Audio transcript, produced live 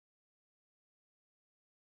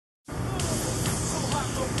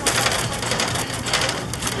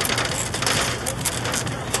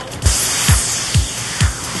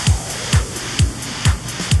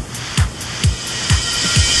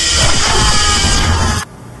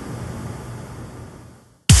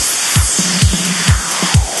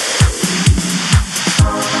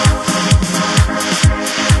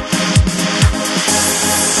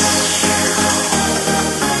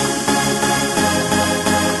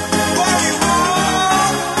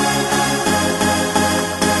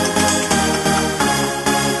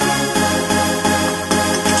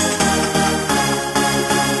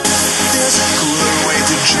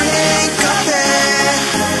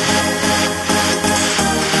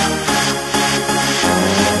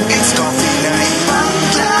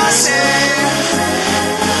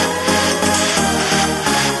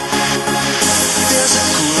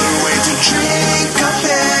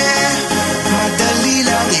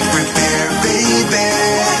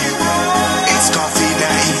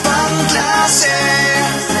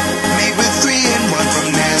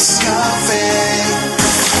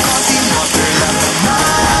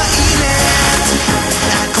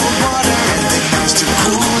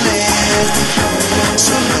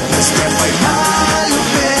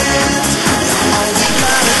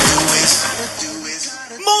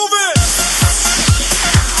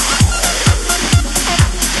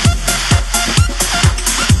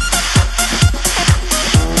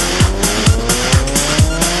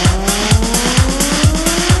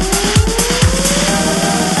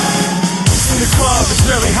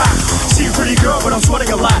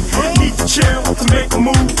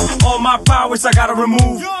my powers I gotta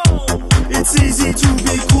remove. It's easy to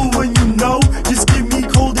be cool when you know. Just give me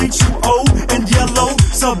cold H2O and yellow.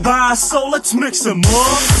 So baso, let's mix them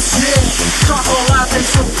up. Yeah, chocolate and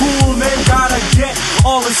so cool, man. Gotta get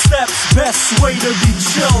all the steps. Best way to be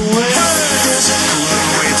chillin'. There's a cooler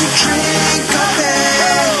way to drink Kape.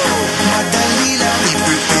 Madali lang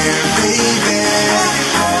i-prepare, baby.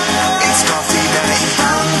 It's coffee na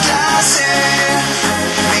ibang klase,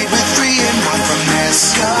 made with 3-in-1 from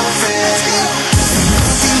NESCAFÉ.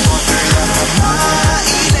 Moving water lang na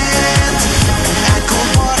mainit. Add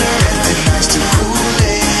cold water and then ice to cool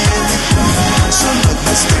it. Sunod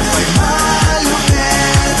na step ay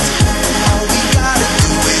malupit. All we gotta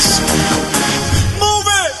do is Move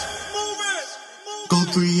it! Move it! go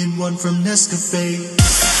 3-in-1 from NESCAFÉ.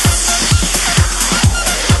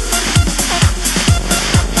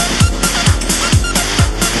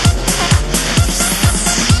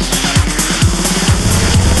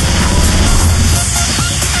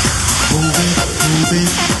 Move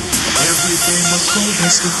it, everything must go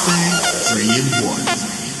NESCAFÉ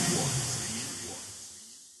 3-in-1.